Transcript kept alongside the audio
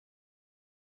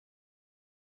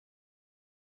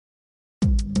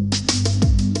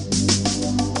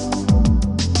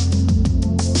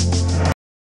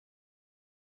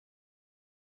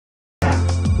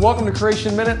Welcome to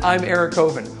Creation Minute. I'm Eric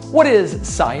Hovind. What is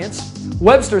science?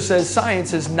 Webster says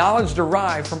science is knowledge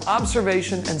derived from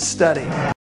observation and study.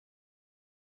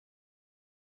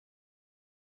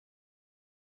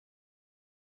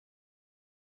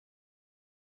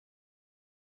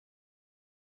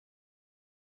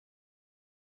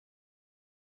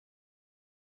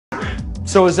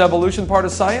 So is evolution part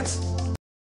of science?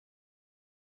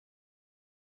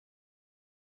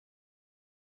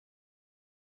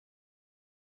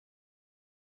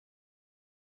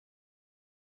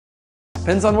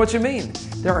 Depends on what you mean.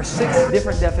 There are 6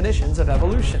 different definitions of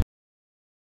evolution.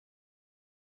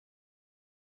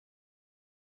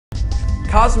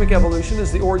 Cosmic evolution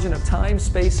is the origin of time,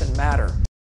 space, and matter.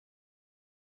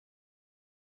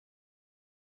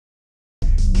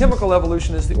 Chemical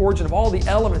evolution is the origin of all the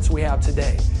elements we have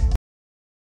today.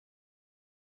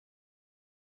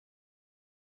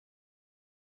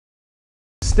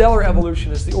 Stellar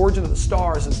evolution is the origin of the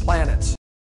stars and planets.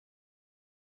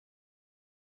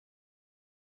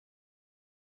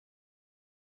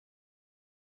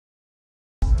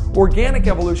 Organic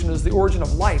evolution is the origin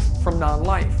of life from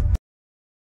non-life.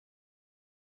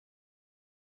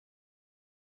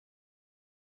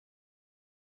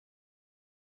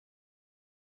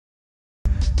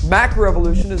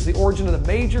 Macroevolution is the origin of the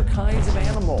major kinds of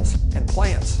animals and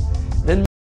plants. Then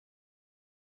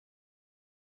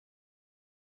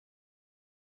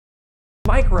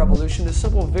microevolution is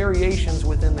simple variations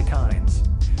within the kinds.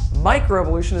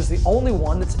 Microevolution is the only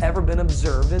one that's ever been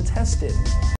observed and tested.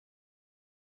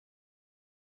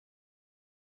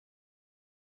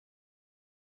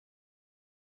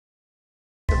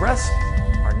 The rest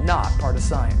are not part of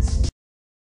science.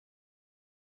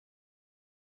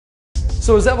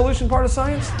 So is evolution part of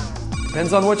science?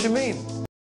 Depends on what you mean.